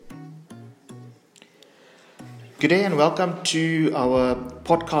Good day and welcome to our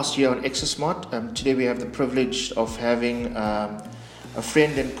podcast here on Exosmart. Today we have the privilege of having a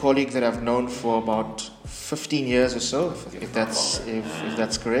friend and colleague that I've known for about 15 years or so, if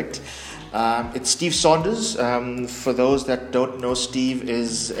that's correct. It's Steve Saunders. For those that don't know, Steve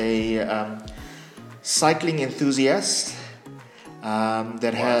is a cycling enthusiast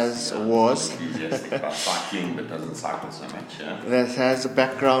that cycling but doesn't cycle so much. That has a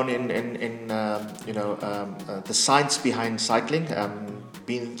background in the science behind cycling.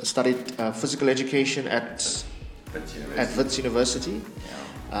 Studied physical education at Wits University,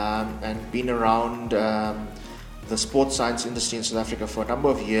 and been around the sports science industry in South Africa for a number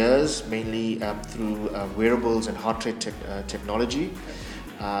of years, mainly through wearables and heart rate technology.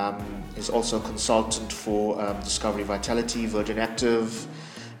 Is also a consultant for Discovery Vitality, Virgin Active,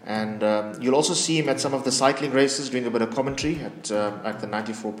 and you'll also see him at some of the cycling races doing a bit of commentary at the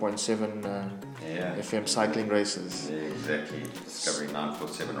 94.7 FM cycling races. Yeah, exactly. Discovery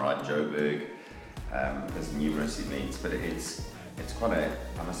 947 ride Joburg. There's numerous events, but it's quite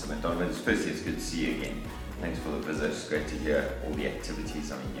I must admit, Donovan, firstly it's good to see you again. Thanks for the visit. It's great to hear all the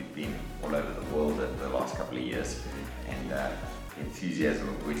activities. I mean, you've been all over the world in the last couple of years, and enthusiasm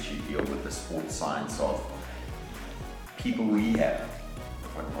of which you deal with the sports science of people we have,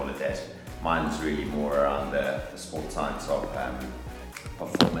 if I call it that. Mine's really more around the sports science of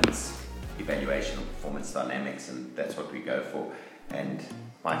performance evaluation or performance dynamics, and that's what we go for. And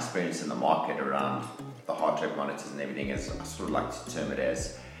my experience in the market around the heart rate monitors and everything is, I sort of like to term it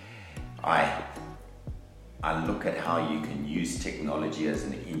as, I look at how you can use technology as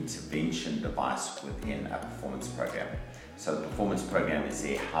an intervention device within a performance program. So the performance program is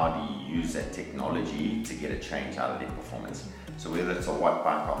there, how do you use that technology to get a change out of their performance? So whether it's a watt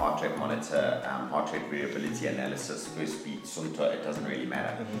bike, a heart rate monitor, heart rate variability analysis, first beat, Sunto, it doesn't really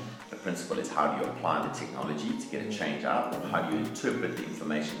matter. The principle is, how do you apply the technology to get a change out, or how do you interpret the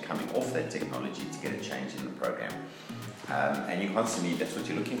information coming off that technology to get a change in the program? And you constantly, that's what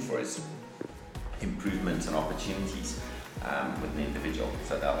you're looking for, is improvements and opportunities with the individual.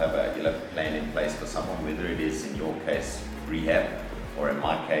 So you'll have a plan in place for someone, whether it is, in your case, rehab, or in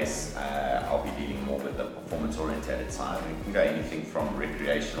my case, I'll be dealing more with the performance-oriented side. It can go anything from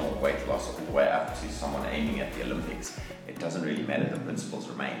recreational weight loss all the way up to someone aiming at the Olympics. It doesn't really matter, the principles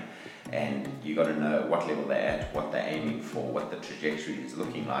remain. And you got to know what level they're at, what they're aiming for, what the trajectory is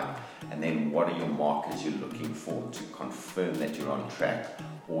looking like, and then what are your markers you're looking for to confirm that you're on track,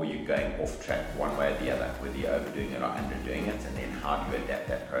 or you're going off track one way or the other, whether you're overdoing it or underdoing it, and then how do you adapt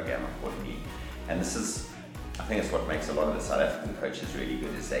that program accordingly. And this is, I think it's what makes a lot of the South African coaches really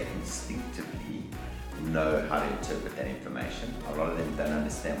good, is they instinctively know how to interpret that information. A lot of them don't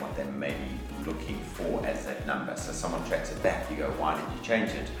understand what they may be looking for as that number. So someone tracks it back, you go, why did you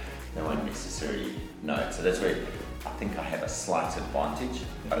change it? They won't necessarily know it. So that's where I think I have a slight advantage,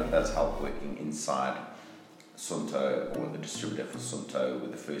 but it does help working inside Sunto, or the distributor for Sunto,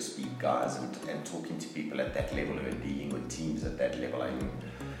 with the first beat guys, and talking to people at that level who are dealing with teams at that level. I mean,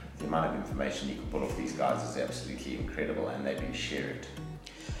 the amount of information you can pull off these guys is absolutely incredible, and they do share it.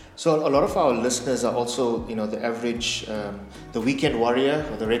 So a lot of our listeners are also, the average, the weekend warrior,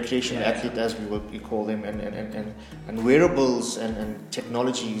 or the recreational athlete, as we call them, and wearables and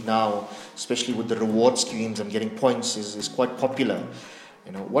technology now, especially with the reward schemes and getting points, is quite popular.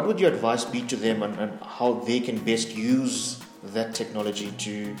 What would your advice be to them on how they can best use that technology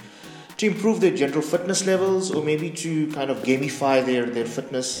to improve their general fitness levels, or maybe to kind of gamify their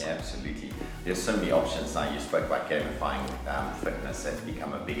fitness? Yeah, absolutely. There's so many options now. You spoke about gamifying fitness. That's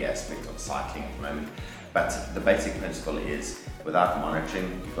become a big aspect of cycling at the moment. But the basic principle is, without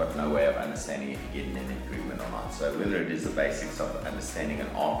monitoring, you've got no way of understanding if you're getting an improvement or not. So whether it is the basics of understanding an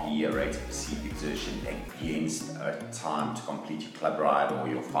RPE, a rate of perceived exertion, against a time to complete your club ride, or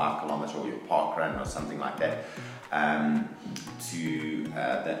your 5 kilometer, or your park run, or something like that, to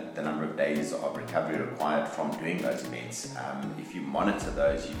the number of days of recovery required from doing those events. If you monitor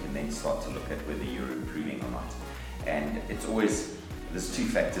those, you can then start to look at whether you're improving or not. And it's always, there's two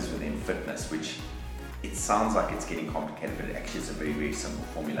factors within fitness, which it sounds like it's getting complicated, but actually it's a very, very simple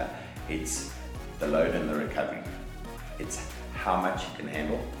formula. It's the load and the recovery. It's how much you can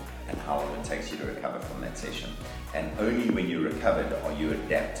handle and how long it takes you to recover from that session. And only when you're recovered are you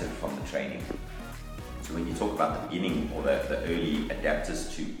adapted from the training. So when you talk about the beginning, or the early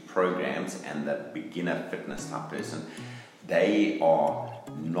adapters to programs, and the beginner fitness type person, they are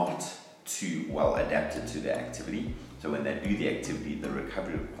not too well adapted to the activity. So when they do the activity, the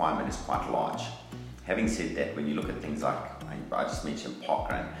recovery requirement is quite large. Having said that, when you look at things like, I just mentioned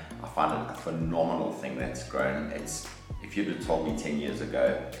parkrun, I find it a phenomenal thing that's grown. If if you'd have told me 10 years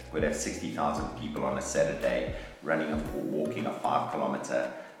ago, we'd have 60,000 people on a Saturday running or walking a 5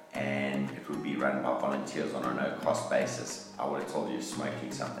 kilometer, and it would be run by volunteers on a no-cost basis, I would have told you you're smoking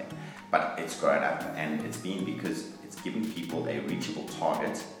something. But it's grown up, and it's been because it's giving people a reachable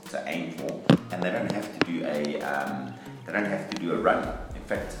target to aim for, and they don't have to do a run. In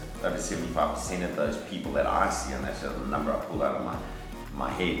fact, over 75% of those people that I see, and that's a number I pulled out of my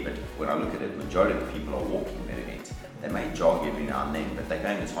head, but when I look at it, the majority of the people are walking that event. They may jog every now and then, but they're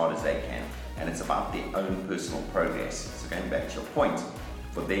going as hard as they can, and it's about their own personal progress. So going back to your point,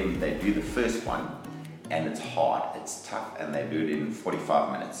 for them, they do the first one, and it's hard, it's tough, and they do it in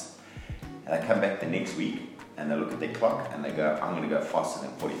 45 minutes. And they come back the next week, and they look at their clock, and they go, I'm going to go faster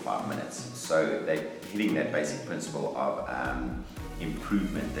than 45 minutes. So they're hitting that basic principle of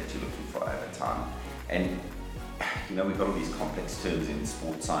improvement that you're looking for over time. And we've got all these complex terms in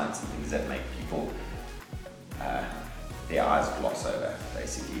sports science and things that make people their eyes gloss over,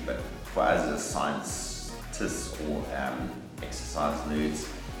 basically. But for us as scientists or exercise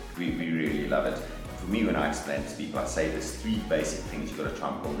nerds, we really love it. For me, when I explain to people, I say there's 3 basic things you've got to try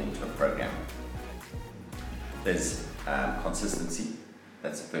and build into a program. There's consistency.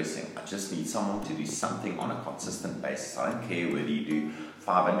 That's the first thing. I just need someone to do something on a consistent basis. I don't care whether you do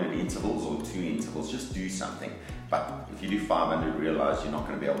 500 intervals or 2 intervals, just do something. But if you do 500, realize you're not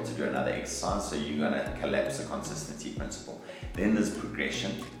going to be able to do another exercise, so you're going to collapse the consistency principle. Then there's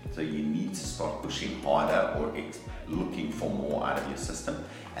progression, so you need to start pushing harder or looking for more out of your system.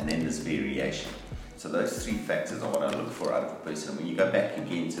 And then there's variation. So those 3 factors are what I look for out of a person. When you go back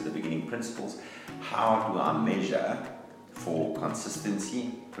again to the beginning principles, how do I measure for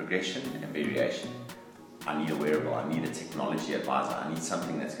consistency, progression, and variation? I need a wearable, I need a technology advisor, I need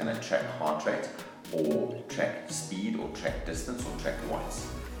something that's going to track heart rate, or track speed, or track distance, or track watts.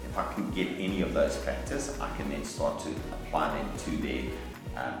 If I can get any of those factors, I can then start to apply them to their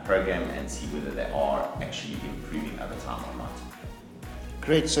program and see whether they are actually improving over time or not.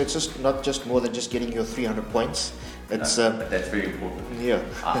 Great, so it's just not just more than just getting your 300 points. It's, but that's very important. Yeah.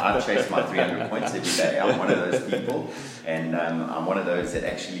 I chase my 300 points every day. I'm one of those people, and I'm one of those that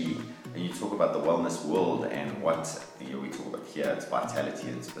actually, you talk about the wellness world and what we talk about here, it's vitality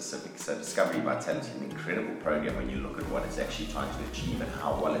and specific. So Discovery Vitality is an incredible program when you look at what it's actually trying to achieve and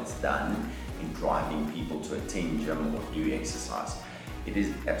how well it's done in driving people to attend gym or do exercise. It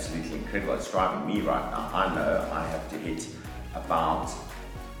is absolutely incredible. It's driving me right now. I know I have to hit about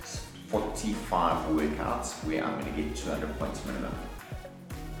 45 workouts where I'm going to get 200 points minimum.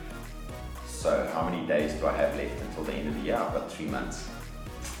 So how many days do I have left until the end of the year? I've got 3 months.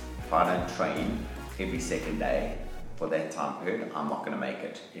 If I don't train every second day for that time period, I'm not going to make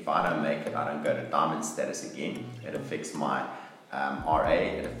it. If I don't make it, I don't go to diamond status again. It affects my RA,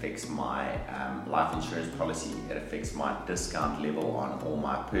 it affects my life insurance policy, it affects my discount level on all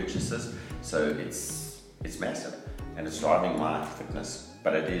my purchases. So it's massive, and it's driving my fitness.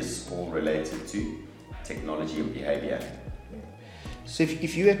 But it is all related to technology and behavior. So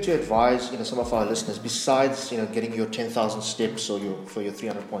if you had to advise, some of our listeners, besides, getting your 10,000 steps or for your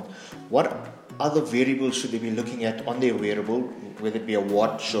 300 points, what other variables should they be looking at on their wearable, whether it be a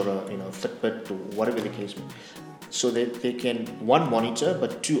watch or a, Fitbit or whatever the case may be, so that they can, 1, monitor,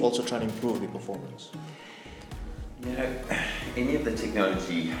 but 2, also try to improve their performance? Any of the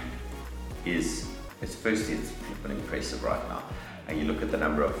technology it's people impressive right now. And you look at the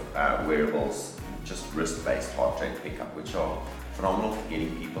number of wearables, just wrist-based heart rate pickup, which are phenomenal for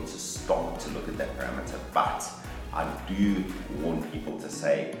getting people to start to look at that parameter. But I do warn people to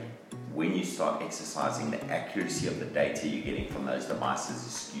say, when you start exercising, the accuracy of the data you're getting from those devices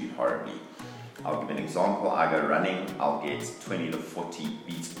is skewed horribly. I'll give an example. I go running, I'll get 20 to 40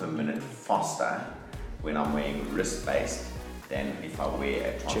 beats per minute faster when I'm wearing wrist-based than if I wear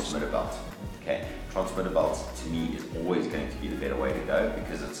a transmitter belt. Okay, transmitter belt to me is always going to be the better way to go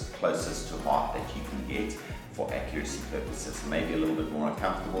because it's closest to heart that you can get for accuracy purposes. Maybe a little bit more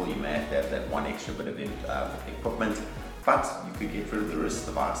uncomfortable, you may have to have that one extra bit of equipment, but you could get rid of the wrist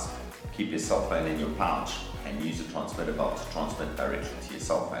device, keep your cell phone in your pouch and use a transmitter belt to transmit directly to your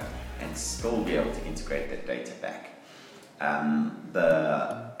cell phone and still be able to integrate that data back.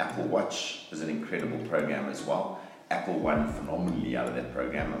 The Apple Watch is an incredible program as well. Apple won phenomenally out of that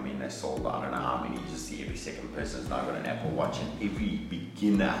program. I mean, they sold, I don't know how many, you just see every second person has now got an Apple Watch, and every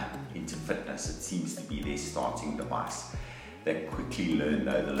beginner into fitness, it seems to be their starting device. They quickly learn,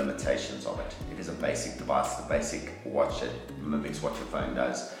 though, the limitations of it. It is a basic device, a basic watch that mimics what your phone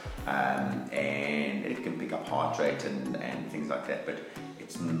does, and it can pick up heart rate and things like that, but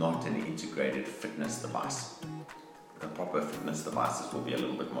it's not an integrated fitness device. The proper fitness devices will be a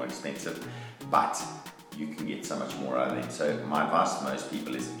little bit more expensive, but you can get so much more out of them. So my advice to most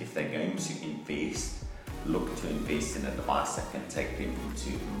people is, if they're going to invest, look to invest in a device that can take them into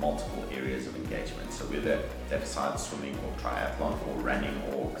multiple areas of engagement. So whether that's swimming or triathlon or running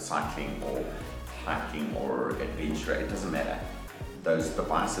or cycling or hiking or adventure, it doesn't matter. Those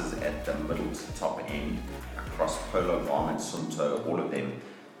devices at the middle to top end, across Polo, Garmin, Suunto, all of them,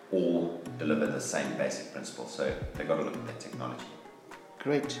 all deliver the same basic principle. So they've got to look at that technology.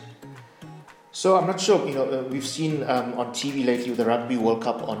 Great. So I'm not sure, we've seen on TV lately with the Rugby World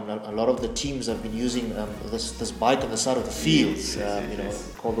Cup, on a lot of the teams have been using this bike on the side of the field,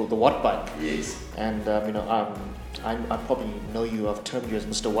 yes. called the Watt bike. Yes. And I probably know you. I've termed you as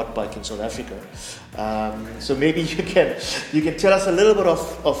Mr. Watt Bike in South Africa. So maybe you can tell us a little bit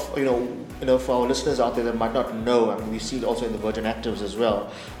of for our listeners out there that might not know. I mean, we see it also in the Virgin Actives as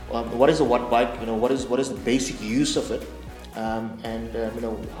well. What is a Watt bike? What is the basic use of it?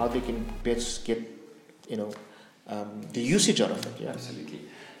 How they can best get the usage out of it. Yeah, absolutely.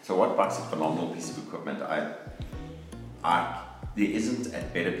 So Watt bike's a phenomenal piece of equipment. There isn't a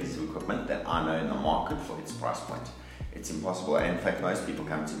better piece of equipment that I know in the market for its price point. It's impossible. In fact, most people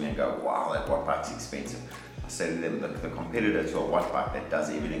come to me and go, "Wow, that Watt bike's expensive." I say to them, the competitor to a Watt bike that does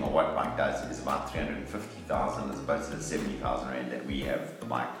everything a Watt bike does is about 350,000 as opposed to the 70,000 rand that we have the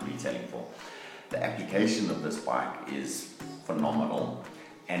bike retailing for. The application of this bike is phenomenal,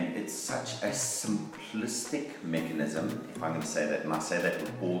 and it's such a simplistic mechanism, if I'm going to say that, and I say that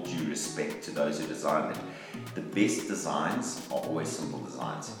with all due respect to those who designed it. The best designs are always simple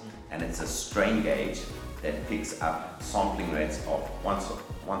designs, and it's a strain gauge that picks up sampling rates of once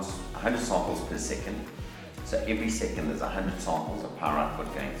 100 samples per second. So every second there's 100 samples of power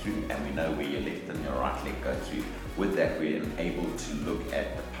output going through, and we know where your left and your right leg go through. With that, we're able to look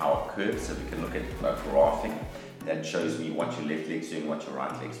at the power curve, so we can look at graphing that shows me what your left leg's doing, what your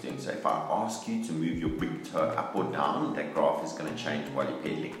right leg's doing. So if I ask you to move your big toe up or down, that graph is going to change while you're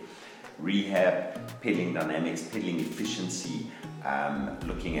pedaling. Rehab, pedaling dynamics, pedaling efficiency,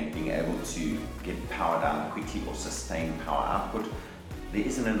 looking at being able to get power down quickly or sustain power output. There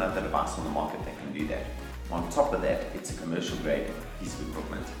isn't another device on the market that can do that. On top of that, it's a commercial grade piece of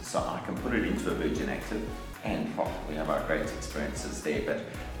equipment, so I can put it into a Virgin Active, and we have our great experiences there. But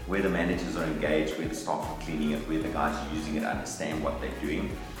where the managers are engaged, where the staff are cleaning it, where the guys are using it understand what they're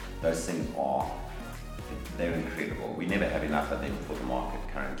doing, those things they're incredible. We never have enough of them for the market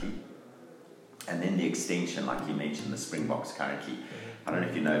currently. And then the extension, like you mentioned, the Springboks currently. I don't know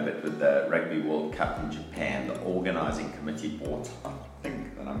if you know, but with the Rugby World Cup in Japan, the organizing committee bought, I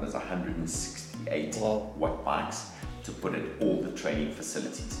think the number's 168 Watt bikes to put at all the training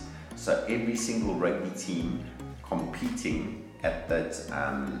facilities. So every single rugby team competing at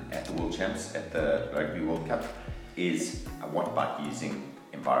the World Champs, at the Rugby World Cup, is a Watt bike using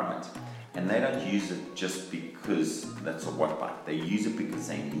environment. And they don't use it just because that's a Watt bike. They use it because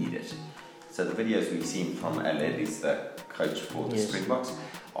they need it. So the videos we've seen from Aled, is the coach for the Springboks,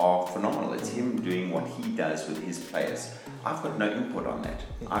 are phenomenal. It's him doing what he does with his players. I've got no input on that.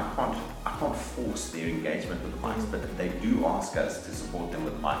 I can't force their engagement with the bikes, but they do ask us to support them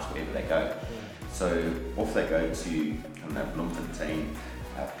with the bikes wherever they go. So off they go to Bloemfontein,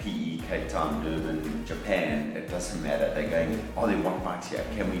 PE, Cape Town, Durban, Japan. It doesn't matter. They're going, oh, there are Watt bikes here.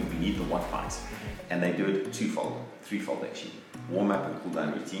 We need the Watt bikes. And they do it twofold, threefold actually. Warm up and cool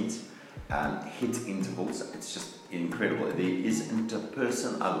down routines. Hit intervals. It's just incredible. There isn't a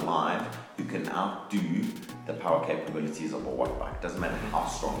person alive who can outdo the power capabilities of a Watt bike. Doesn't matter how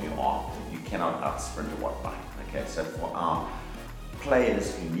strong you are, you cannot outsprint a Watt bike. Okay, so for our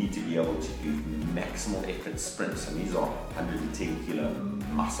players who need to be able to do maximal effort sprints, and these are 110 kilo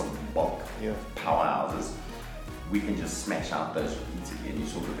muscle bulk powerhouses, we can just smash out those repeatedly. And you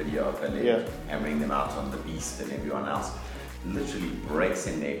saw the video of Aled hammering them out on the Beast and everyone else. Literally breaks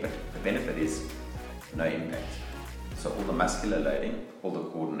in there, but the benefit is no impact. So all the muscular loading, all the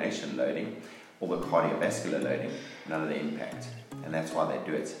coordination loading, all the cardiovascular loading, none of the impact. And that's why they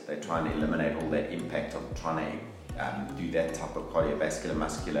do it. They're trying to eliminate all that impact of trying to do that type of cardiovascular,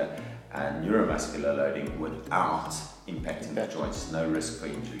 muscular, and neuromuscular loading without impacting the joints, no risk for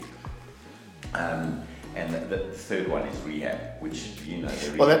injury. And the third one is rehab, which the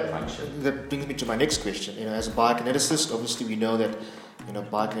rehab function. That brings me to my next question. As a biokineticist, obviously we know that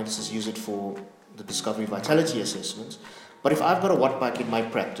biokineticists use it for the discovery vitality assessments. But if I've got a Watt bike in my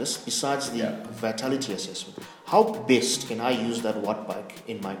practice, besides the vitality assessment, how best can I use that Watt bike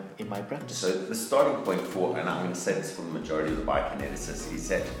in my practice? So the starting point for, and I'm going to say this for the majority of the biokineticists, is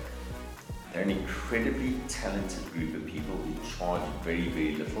that they're an incredibly talented group of people who charge very,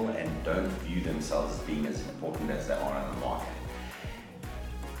 very little and don't view themselves as being as important as they are in the market.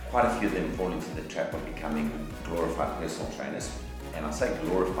 quite a few of them fall into the trap of becoming glorified personal trainers. And I say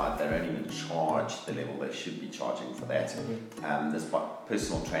glorified, they don't even charge the level they should be charging for that. There's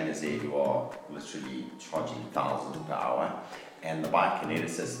personal trainers there who are literally charging thousands per hour. And the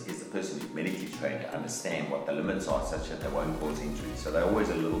biokineticist is the person who's medically trained to understand what the limits are such that they won't cause injury. So they're always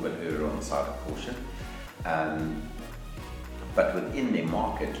a little bit err on the side of caution. But within their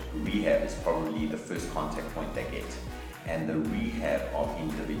market, rehab is probably the first contact point they get. And the rehab of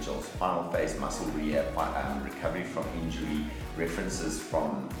individuals, final phase muscle rehab, recovery from injury, references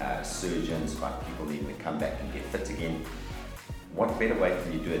from surgeons about people needing to come back and get fit again. What better way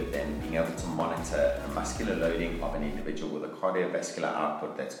can you do it than being able to monitor the muscular loading of an individual with a cardiovascular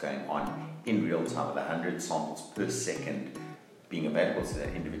output that's going on in real time with 100 samples per second being available to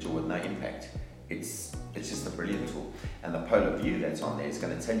that individual with no impact? It's just a brilliant tool. And the polar view that's on there is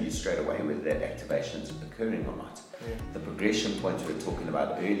going to tell you straight away whether that activation is occurring or not. Yeah. The progression points we were talking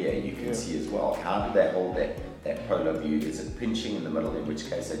about earlier, you can see as well. How do they hold that polar view? Is it pinching in the middle, in which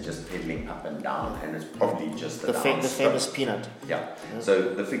case they're just pedaling up and down, and it's probably just the famous peanut. Yeah.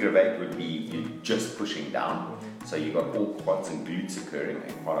 So the figure of 8 would be you just pushing down. So you've got all quads and glutes occurring,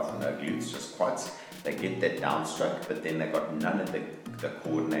 and quite often no glutes, just quads. They get that downstroke, but then they've got none of the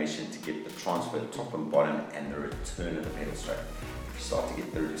coordination to get the transfer top and bottom and the return of the pedal stroke. If you start to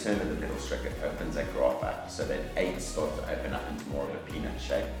get the return of the pedal stroke, it opens that graph up, so that 8 starts to open up into more of a peanut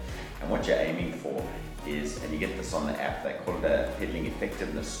shape. And what you're aiming for is, and you get this on the app, they call it a pedaling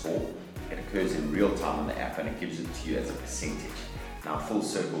effectiveness score. It occurs in real time on the app, and it gives it to you as a percentage. Now, full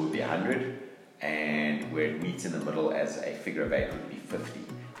circle would be 100, and where it meets in the middle as a figure of 8 would be 50.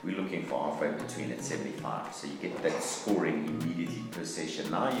 We're looking for halfway between at 75. So you get that scoring immediately per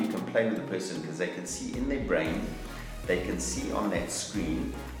session. Now you can play with the person because they can see in their brain, they can see on that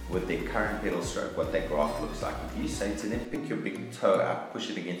screen with their current pedal stroke what that graph looks like. If you say to them, pick your big toe up,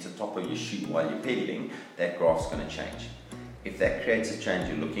 push it against the top of your shoe while you're pedaling, that graph's going to change. If that creates a change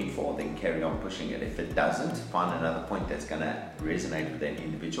you're looking for, then carry on pushing it. If it doesn't, find another point that's going to resonate with that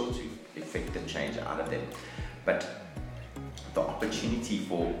individual to effect a change out of them. But the opportunity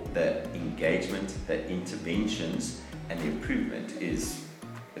for the engagement, the interventions, and the improvement is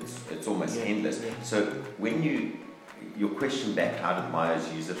it's almost endless. So when your question back, how did buyers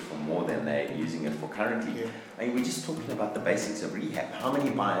use it for more than they're using it for currently? I mean, we're just talking about the basics of rehab. How many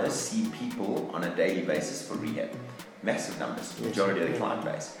buyers see people on a daily basis for rehab? Massive numbers, majority of the client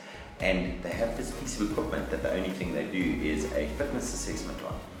base. And they have this piece of equipment that the only thing they do is a fitness assessment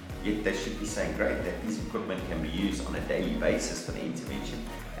on. Yet they should be saying, great, that piece of equipment can be used on a daily basis for the intervention.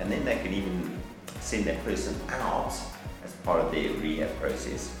 And then they can even send that person out as part of their rehab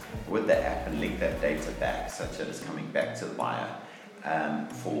process with the app and link that data back such that it's coming back to the buyer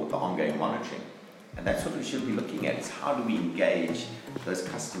for the ongoing monitoring. And that's what we should be looking at, is how do we engage those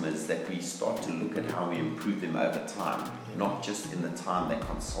customers, that we start to look at how we improve them over time, not just in the time they're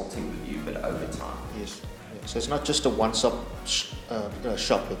consulting with you, but over time. Yes. So it's not just a one-stop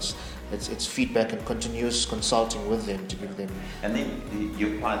shop. It's feedback and continuous consulting with them to give them. And then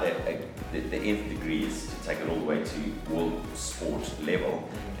you apply that. The nth degree is to take it all the way to world sport level,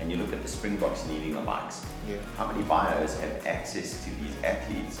 and you look at the Springboks needing the bikes. Yeah. How many buyers have access to these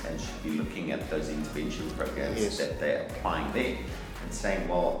athletes and should be looking at those intervention programs that they're applying there? And saying,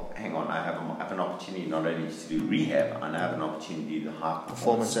 well, hang on, I have an opportunity not only to do rehab, I now have an opportunity to do the high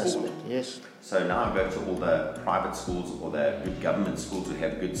performance aspect. Yes. So now I go to all the private schools or the good government schools who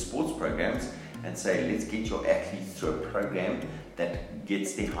have good sports programs and say, let's get your athletes through a program that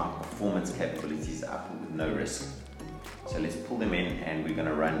gets their high performance capabilities up with no risk. So let's pull them in, and we're going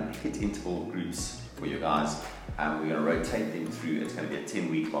to run HIIT interval groups for you guys. We're going to rotate them through. It's going to be a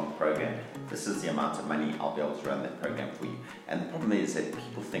 10-week long program. This is the amount of money I'll be able to run that program for you. And the problem is that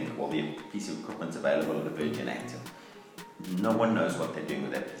people think, well, the piece of equipment's available at a Virgin Active. No one knows what they're doing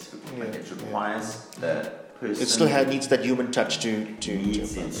with that piece of equipment. It requires the person. It still needs that human touch to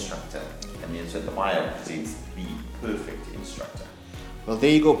needs the instructor. And then so the buyer presents the perfect instructor. Well,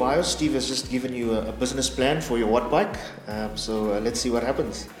 there you go, buyers. Steve has just given you a business plan for your Wattbike. So let's see what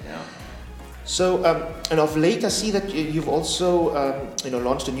happens. Yeah. So, and of late, I see that you've also,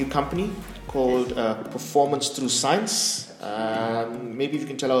 launched a new company called Performance Through Science. Maybe if you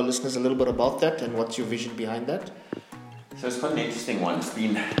can tell our listeners a little bit about that and what's your vision behind that. So it's quite an interesting one. It's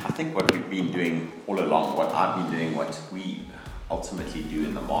been, I think, what we've been doing all along, what I've been doing, what we ultimately do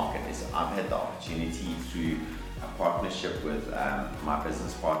in the market is I've had the opportunity through a partnership with my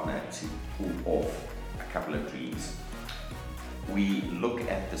business partner to pull off a couple of dreams. We look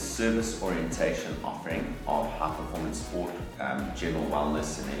at the service orientation offering of high performance sport, general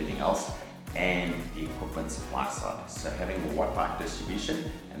wellness and everything else, and the equipment supply side. So having a what-like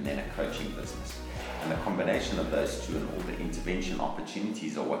distribution and then a coaching business. And the combination of those two and all the intervention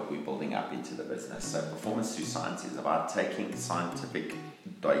opportunities are what we're building up into the business. So Performance Through Science is about taking scientific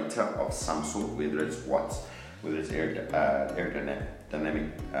data of some sort, whether it's watts, whether it's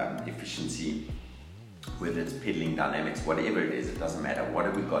aerodynamic efficiency, whether it's pedaling dynamics, whatever it is, it doesn't matter. What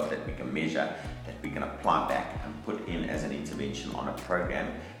have we got that we can measure, that we can apply back and put in as an intervention on a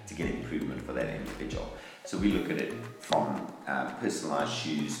program to get improvement for that individual. So we look at it from personalized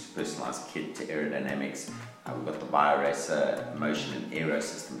shoes, personalized kit to aerodynamics. We've got the BioRacer motion and aero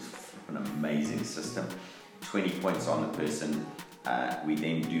systems, an amazing system. 20 points on the person. We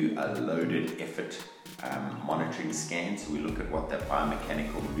then do a loaded effort monitoring scan. So we look at what that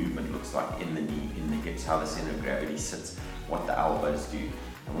biomechanical movement looks like in the knee, in the hips, how the center of gravity sits, what the elbows do.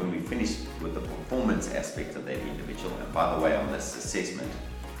 And when we finish with the performance aspect of that individual, and by the way, on this assessment,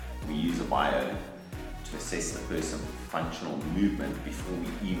 we use a bio to assess the person's functional movement before we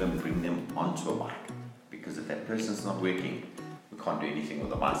even bring them onto a bike. Because if that person's not working, we can't do anything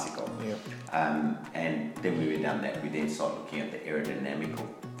with a bicycle. Yeah. And then when we've done that, we then start looking at the aerodynamical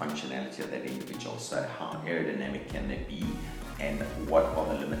functionality of that individual. So how aerodynamic can they be, and what are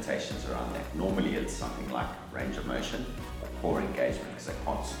the limitations around that? Normally it's something like range of motion or core engagement, because they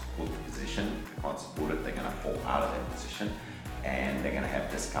can't support the position, they can't support it, they're going to fall out of that position, and they're going to have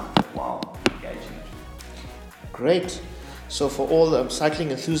discomfort while engaging it. Great. So for all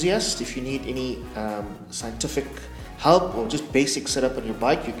cycling enthusiasts, if you need any scientific help or just basic setup on your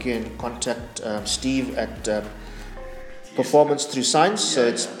bike, you can contact Steve at Performance Through Science. So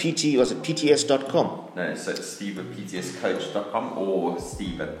it's pts.com. No, so it's Steve at ptscoach.com or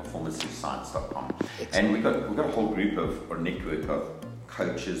Steve at performancethroughscience.com. And we've got a whole group or network of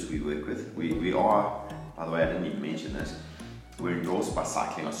coaches we work with. We are, by the way, I didn't even mention this, we're endorsed by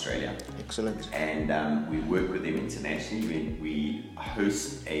Cycling Australia. Excellent. And we work with them internationally. We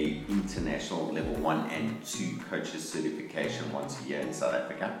host a international level 1 and 2 coaches certification once a year in South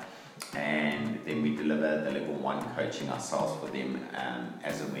Africa. And then we deliver the level 1 coaching ourselves for them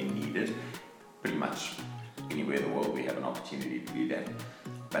as and when needed. Pretty much anywhere in the world we have an opportunity to do that.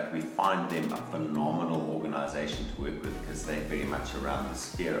 But we find them a phenomenal organization to work with, because they're very much around the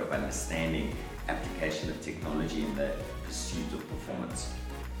sphere of understanding application of technology in the pursuit of performance.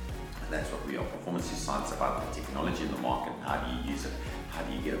 And that's what we are. Performance Through Science, about the technology in the market and how do you use it, how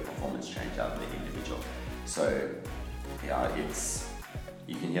do you get a performance change out of the individual. So yeah,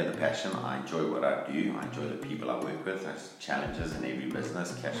 you can hear the passion. I enjoy what I do. I enjoy the people I work with. There's challenges in every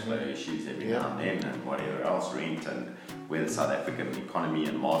business, cash flow issues every now and then, and whatever else, rent, and where the South African economy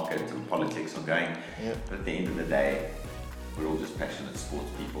and market and politics are going. But at the end of the day, we're all just passionate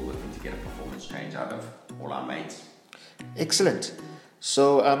sports people looking to get a performance change out of all our mates. Excellent.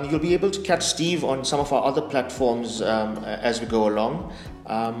 So you'll be able to catch Steve on some of our other platforms as we go along.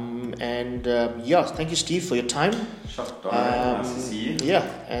 Thank you, Steve, for your time. Sure, nice to see you. Yeah,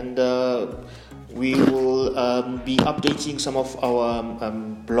 and we will be updating some of our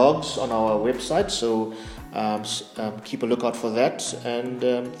blogs on our website, so keep a lookout for that, and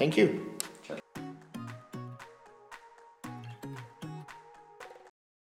thank you.